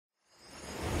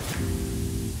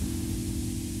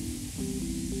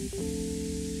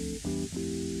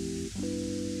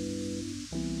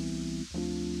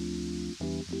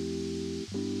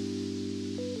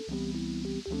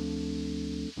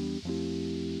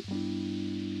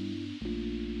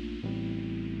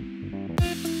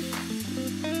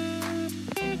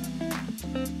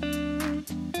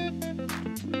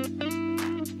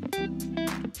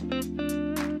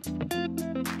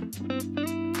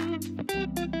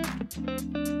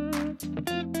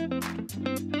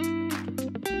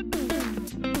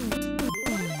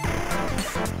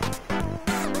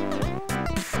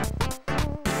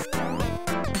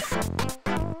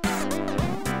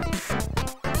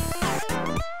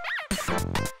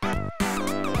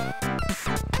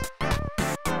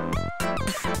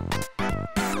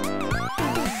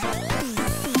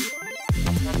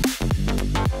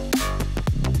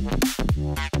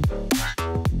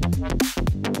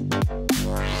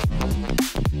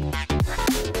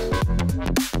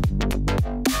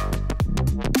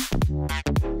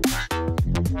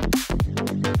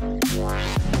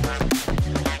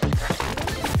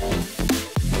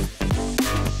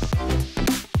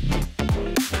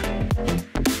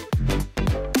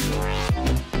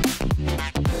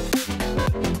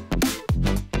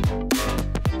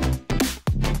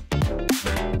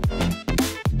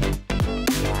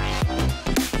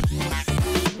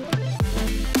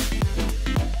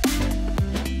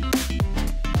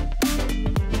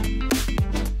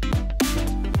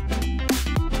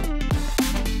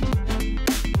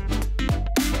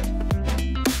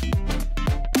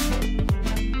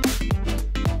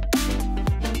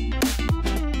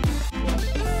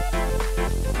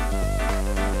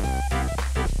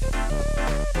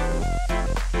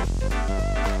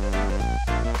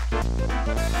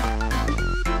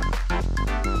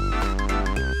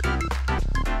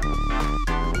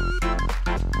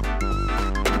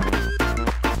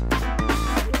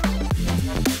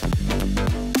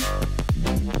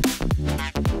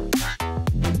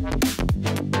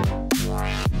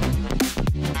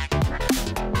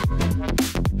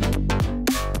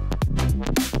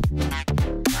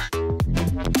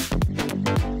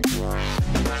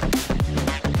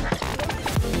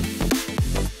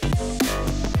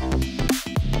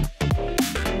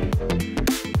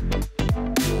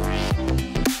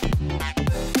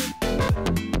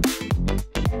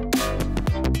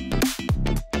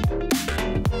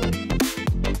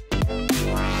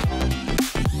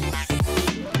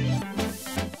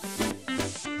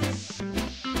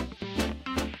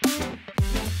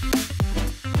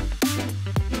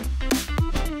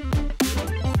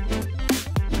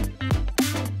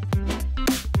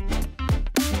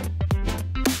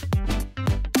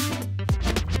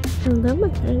Hello my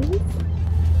friends,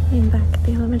 I'm back at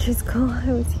the elementary school.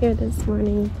 I was here this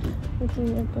morning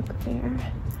looking at book fair.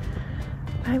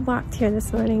 I walked here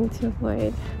this morning to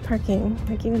avoid parking,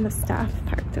 like even the staff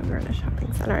parked over in a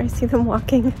shopping center. I see them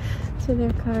walking to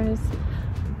their cars,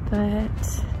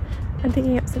 but I'm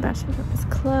picking up Sebastian from his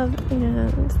club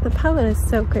and the pilot is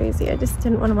so crazy. I just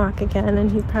didn't want to walk again,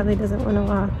 and he probably doesn't want to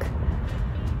walk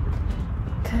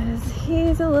because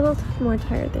he's a little more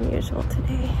tired than usual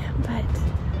today. But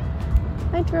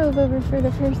I drove over for the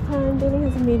first time. Danny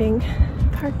has a meeting,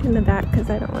 parked in the back because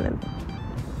I don't want to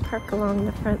park along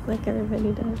the front like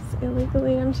everybody does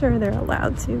illegally. I'm sure they're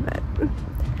allowed to, but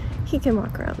he can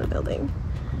walk around the building.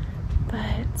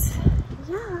 But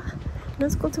yeah, no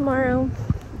school tomorrow.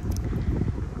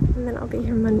 And then I'll be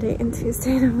here Monday and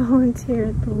Tuesday to volunteer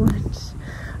at the lunch.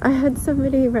 I had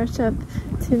somebody rush up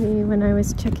to me when I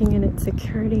was checking in at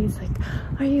security. He's like,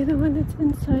 are you the one that's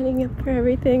been signing up for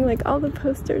everything? Like all the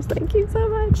posters, thank you so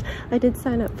much. I did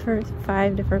sign up for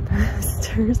 5 different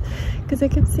posters because I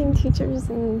kept seeing teachers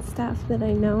and staff that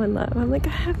I know and love. I'm like, I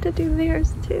have to do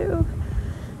theirs too.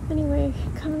 Anyway,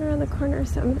 coming around the corner,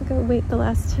 so I'm gonna go wait the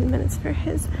last 10 minutes for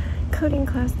his coding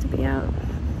class to be out.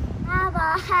 Have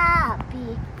a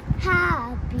happy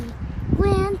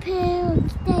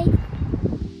Grandparents' Day.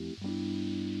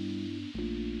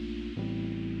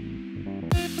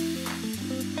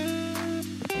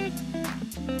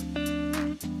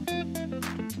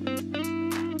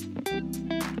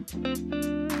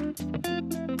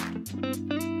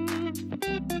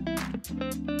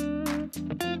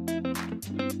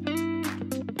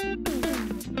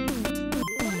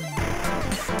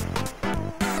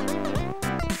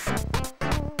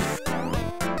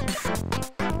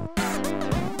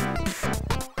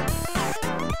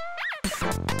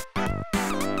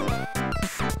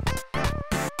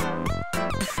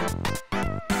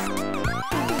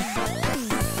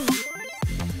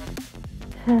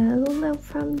 Hello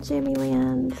from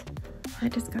Jamieland. I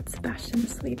just got Sebastian to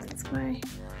sleep, that's why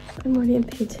I'm already in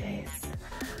PJs.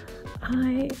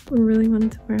 I really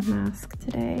wanted to wear a mask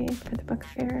today for the book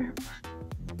fair.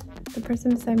 The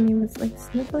person beside me was like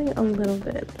sniffling a little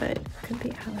bit, but could be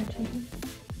allergies,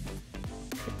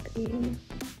 could be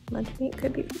lunch meat,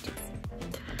 could be peaches.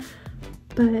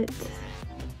 But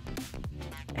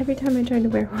every time I tried to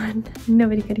wear one,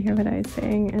 nobody could hear what I was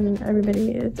saying and everybody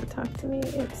needed to talk to me.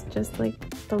 It's just like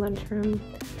the lunchroom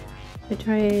I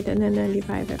tried an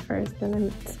N95 at first, then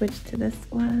I switched to this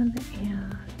one,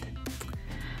 and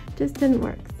it just didn't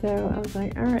work. So I was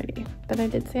like, alrighty. But I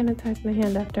did sanitize my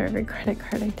hand after every credit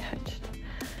card I touched.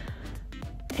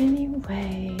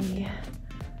 Anyway,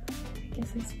 I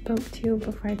guess I spoke to you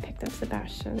before I picked up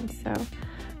Sebastian. So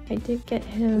I did get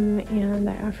him, and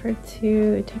I offered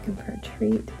to take him for a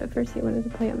treat. But first he wanted to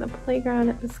play on the playground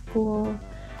at the school,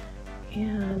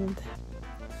 and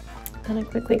then I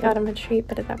quickly got him a treat,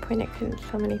 but at that point I couldn't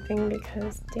film anything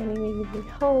because Danny needed me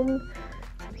home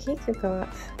so he could go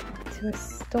out to a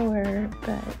store,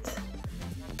 but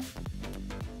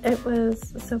it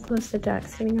was so close to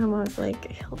Jack's getting home. I was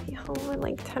like, he'll be home in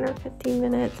like 10 or 15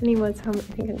 minutes, and he was home I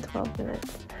think in 12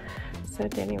 minutes. So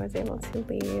Danny was able to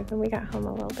leave, and we got home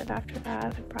a little bit after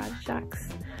that. I brought Jack's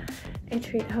a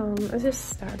treat home. It was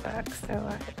just Starbucks,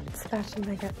 so Sebastian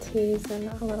and I got teas and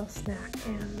a little snack,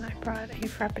 and I brought a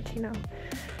Frappuccino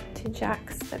to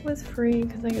Jack's that was free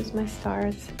because I used my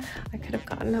stars. I could have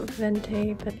gotten a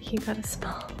venti, but he got a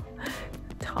small,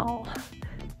 tall,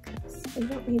 because we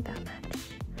don't need that much.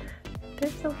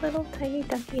 There's a little tiny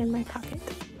ducky in my pocket.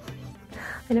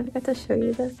 I never got to show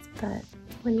you this, but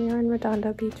when we were in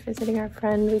Redondo Beach visiting our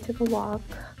friend, we took a walk,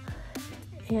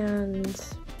 and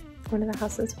one of the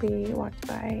houses we walked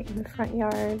by in the front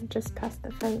yard, just past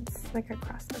the fence, like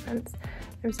across the fence,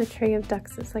 there was a tray of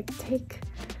ducks. It's like, take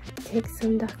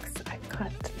some ducks. I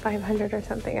caught 500 or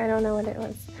something. I don't know what it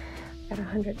was. I got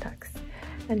 100 ducks.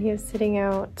 And he was sitting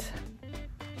out,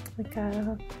 like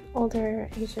a older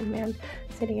Asian man,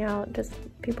 sitting out, just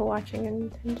people watching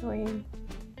and enjoying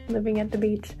living at the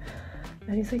beach.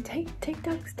 And he's like, take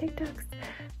ducks, take ducks.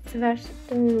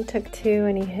 Sebastian took 2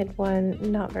 and he hid one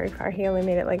not very far. He only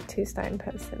made it like 2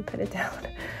 signposts and put it down.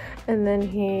 And then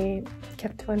he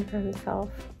kept one for himself.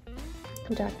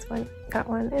 Jack's got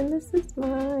one, and this is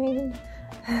mine.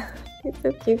 He's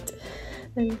so cute.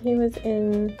 And he was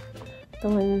in the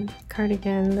one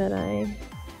cardigan that I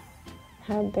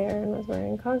had there and was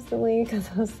wearing constantly because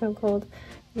it was so cold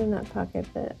in that pocket,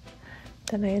 that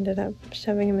then I ended up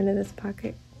shoving him into this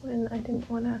pocket when I didn't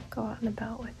want to go out and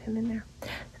about with him in there. So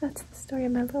that's the story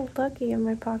of my little ducky in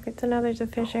my pocket. So now there's a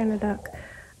fish and a duck.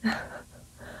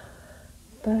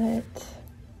 But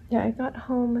yeah, I got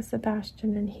home with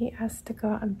Sebastian and he asked to go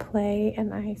out and play,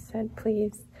 and I said,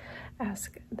 please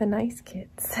ask the nice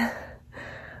kids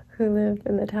who live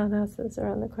in the townhouses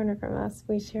around the corner from us.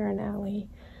 We share an alley.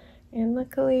 And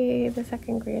luckily the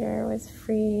second grader was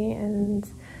free, and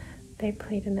they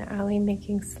played in the alley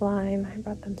making slime. I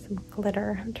brought them some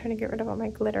glitter. I'm trying to get rid of all my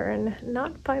glitter and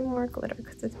not buy more glitter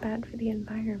because it's bad for the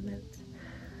environment.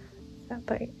 So,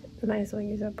 but might as well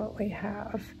use up what we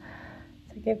have.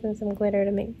 So I gave them some glitter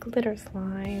to make glitter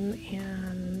slime,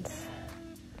 and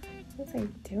what was I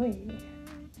doing?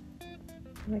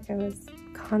 Like I was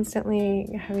constantly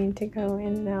having to go in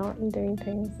and out and doing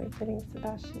things like getting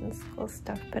Sebastian's school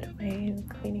stuff put away and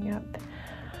cleaning up.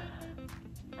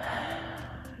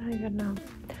 I don't even know.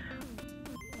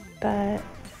 But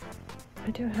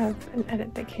I do have an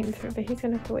edit that came through, but he's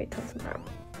gonna have to wait till tomorrow.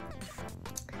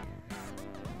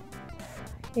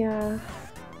 Yeah.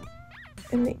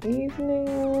 In the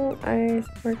evening, I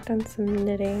worked on some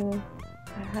knitting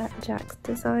that Jack's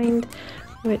designed,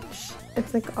 which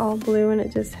it's like all blue and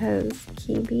it just has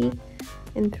kiwi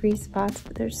in 3 spots,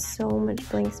 but there's so much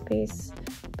blank space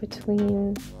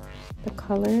between the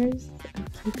colors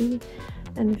of kiwi.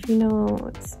 And if you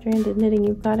know stranded knitting,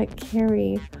 you've got to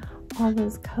carry all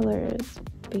those colors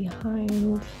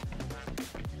behind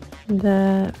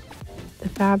the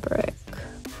fabric.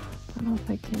 I don't know if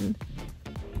I can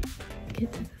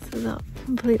get to this without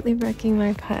completely wrecking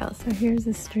my pile. So here's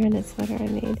a stranded sweater I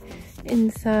made.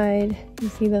 Inside, you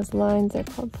see those lines are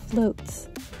called floats.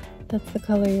 That's the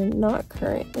color you're not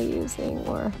currently using,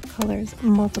 or colors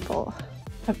multiple.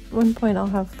 At one point I'll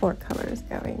have 4 colors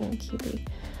going in kiwi.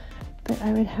 But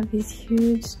I would have these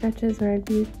huge stretches where I'd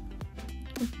be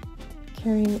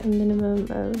carrying a minimum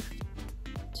of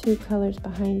 2 colors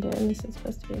behind it. And this is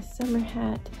supposed to be a summer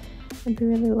hat. It'd be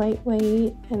really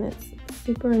lightweight, and it's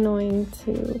super annoying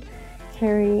to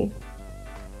carry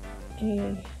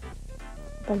a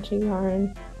bunch of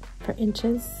yarn for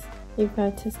inches. You've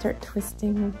got to start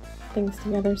twisting things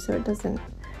together so it doesn't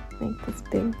make this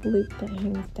big loop that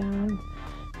hangs down.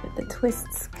 But the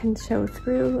twists can show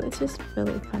through. It's just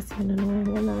really fussy and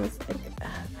annoying, and I was like,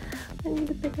 I need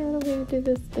to figure out a way to do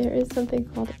this. There is something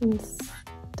called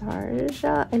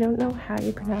instarsia. I don't know how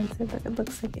you pronounce it, but it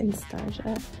looks like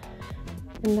instarsia.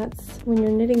 And that's when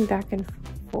you're knitting back and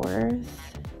forth,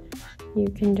 you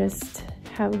can just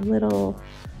have little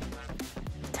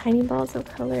tiny balls of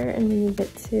color, and when you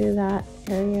get to that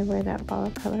area where that ball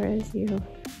of color is, you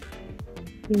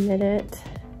you knit it,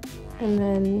 and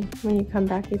then when you come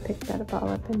back you pick that ball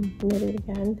up and knit it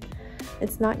again.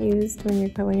 It's not used when you're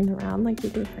going around like you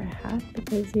do for a hat,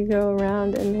 because you go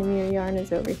around and then your yarn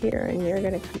is over here and you're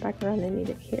going to come back around and knit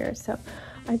it here. So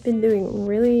I've been doing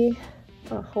really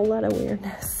a whole lot of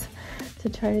weirdness to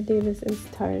try to do this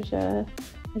intarsia.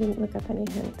 I didn't look up any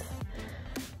hints.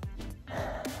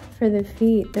 For the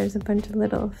feet, there's a bunch of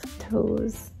little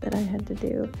toes that I had to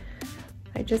do.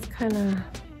 I just kind of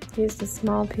used a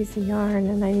small piece of yarn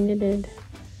and I knitted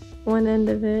one end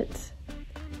of it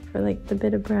for like the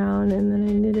bit of brown, and then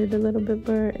I knitted a little bit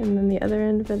more, and then the other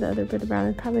end for the other bit of brown.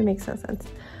 It probably makes no sense.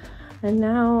 And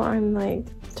now I'm like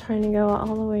trying to go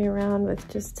all the way around with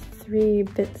just 3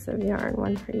 bits of yarn,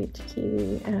 one for each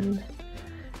kiwi, and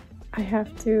I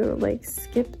have to like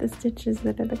skip the stitches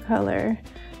that are the color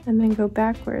and then go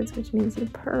backwards, which means you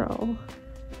purl,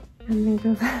 and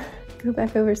then go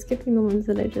back over, skipping the ones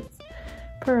that I just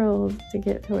purled to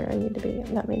get to where I need to be.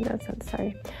 That made no sense,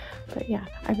 sorry. But yeah,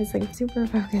 I was like super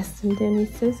focused, and Danny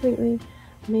so sweetly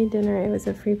made dinner. It was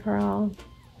a free for all.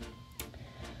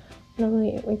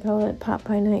 Normally we call it pot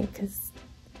pie night because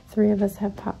 3 of us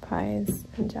have pot pies,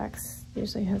 and Jax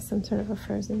usually has some sort of a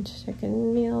frozen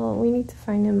chicken meal. We need to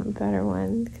find him a better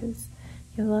one because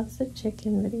he loves the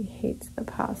chicken, but he hates the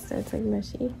pasta. It's like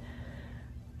mushy.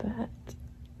 But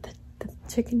the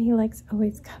chicken he likes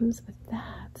always comes with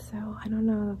that, so I don't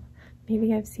know.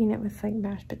 Maybe I've seen it with like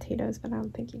mashed potatoes, but I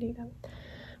don't think he'd eat them.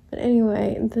 But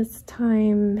anyway, this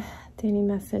time Danny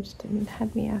messaged and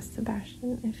had me ask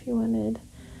Sebastian if he wanted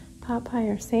pot pie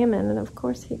or salmon, and of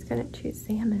course he's gonna choose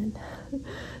salmon.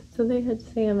 So they had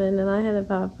salmon and I had a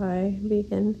pot pie,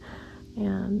 vegan,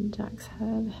 and Jax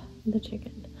had the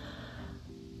chicken.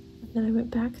 Then I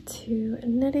went back to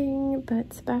knitting,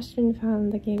 but Sebastian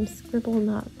found the game Scribble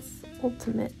Knots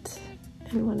Ultimate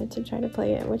and wanted to try to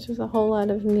play it, which was a whole lot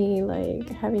of me like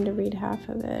having to read half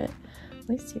of it. At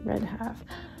least he read half,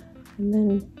 and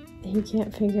then he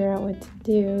can't figure out what to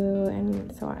do,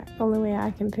 and so the only way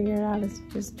I can figure it out is to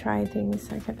just try things.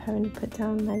 So I kept having to put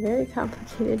down my very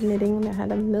complicated knitting that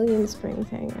had a million strings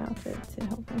hanging out of it to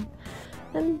help him.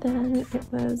 And then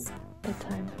it was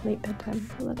bedtime, late bedtime.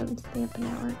 I let him stay up an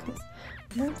hour because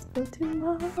let's go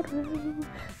tomorrow.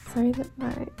 Sorry that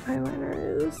my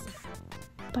eyeliner is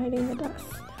biting the dust.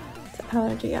 It's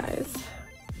allergy eyes.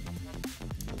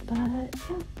 But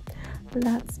yeah,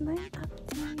 that's my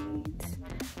update.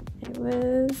 It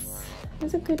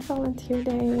was a good volunteer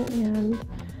day, and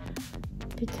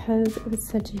because it was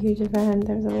such a huge event,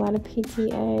 there was a lot of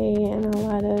PTA and a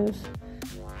lot of,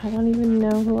 I don't even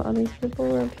know who all these people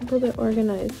were, people that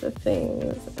organize the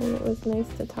things, and it was nice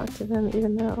to talk to them,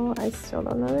 even though I still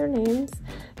don't know their names.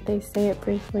 They say it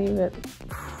briefly, but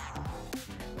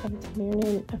I haven't told me your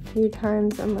name a few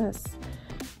times unless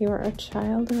you are a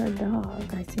child or a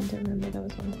dog. I seem to remember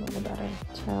those ones a little better.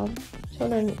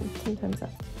 Children sometimes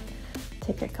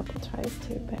take a couple tries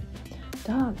too, but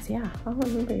dogs, yeah, I'll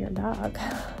remember your dog.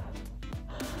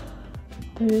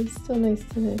 But it's still nice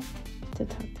to talk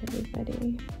to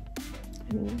everybody.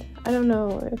 And I don't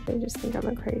know if they just think I'm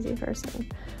a crazy person,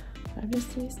 but I'm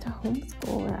just used to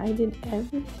homeschool where I did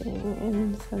everything,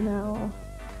 and so now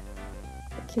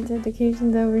the kids'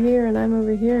 education's over here and I'm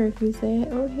over here. If you say,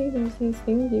 oh hey, there's these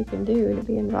things you can do to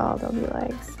be involved, I'll be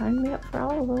like, sign me up for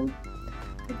all of them,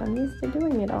 because I'm used to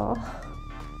doing it all.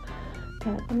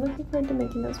 But I'm looking forward to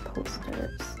making those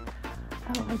posters.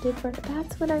 Oh, I did work.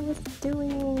 That's what I was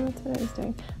doing. That's what I was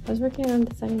doing. I was working on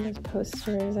designing those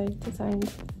posters. I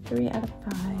designed 3 out of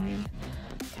 5.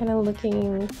 Kind of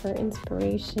looking for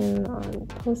inspiration on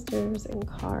posters and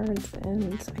cards,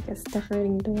 and I guess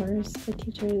decorating doors for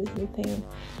teachers and things.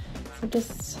 So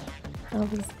just all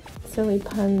these silly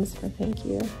puns for thank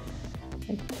you.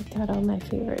 I picked out all my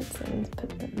favorites and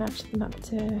matched them up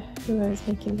to who I was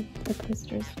making the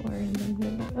posters for, and then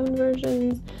made my own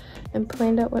versions and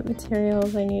planned out what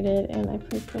materials I needed, and I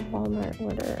placed a Walmart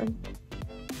order.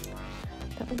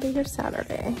 That will be here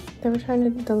Saturday. They were trying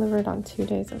to deliver it on 2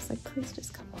 days. I was like, please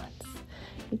just come once.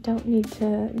 You don't need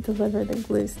to deliver the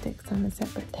glue sticks on a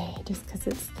separate day just because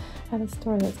it's at a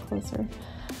store that's closer.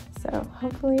 So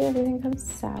hopefully everything comes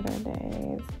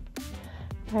Saturday.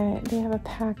 They have a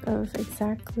pack of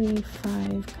exactly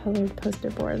 5 colored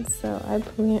poster boards, so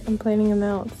I'm planning them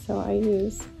out, so I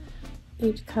use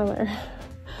each color.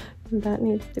 And that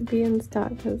needs to be in stock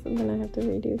because then I have to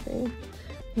redo things.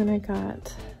 Then I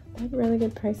got really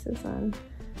good prices on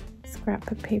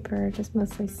scrapbook paper, just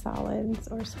mostly solids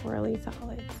or swirly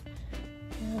solids.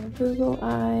 And Google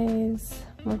Eyes,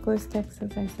 more glue sticks,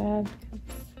 as I said,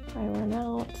 because I ran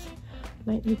out.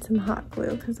 Might need some hot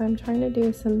glue because I'm trying to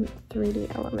do some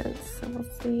 3D elements, so we'll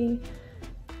see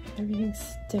everything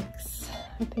sticks.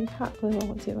 I think hot glue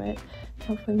will do it.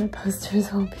 Hopefully my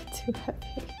posters won't be too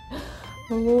heavy.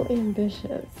 I'm a little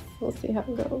ambitious. We'll see how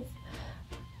it goes.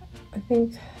 I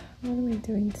think, what am I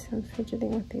doing? I'm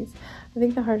fidgeting with these. I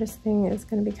think the hardest thing is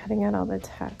going to be cutting out all the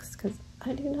text because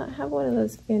I do not have one of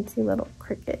those fancy little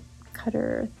Cricut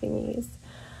cutter thingies.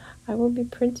 I will be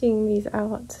printing these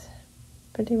out,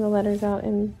 printing the letters out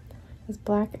in as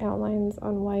black outlines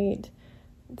on white,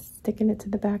 sticking it to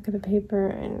the back of the paper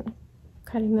and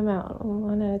cutting them out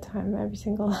one at a time, every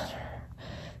single letter.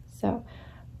 So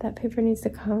that paper needs to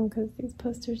come because these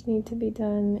posters need to be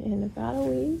done in about a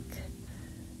week.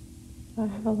 I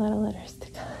have a lot of letters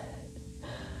to cut.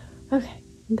 Okay,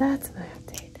 that's my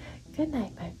update. Good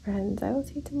night, my friends. I will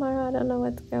see you tomorrow. I don't know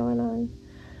what's going on.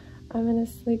 I'm gonna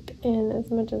sleep in as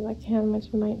much as I can,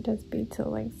 which might just be till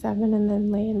like 7, and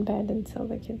then lay in bed until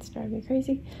the kids drive me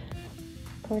crazy.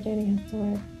 Poor Danny has to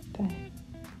work, but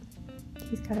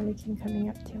he's got a weekend coming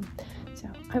up too. So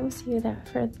I will see you there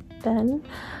for then.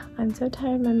 I'm so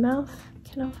tired, my mouth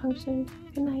cannot function.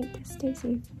 Good night, stay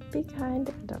safe, be kind,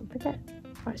 and don't forget,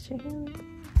 wash your hands.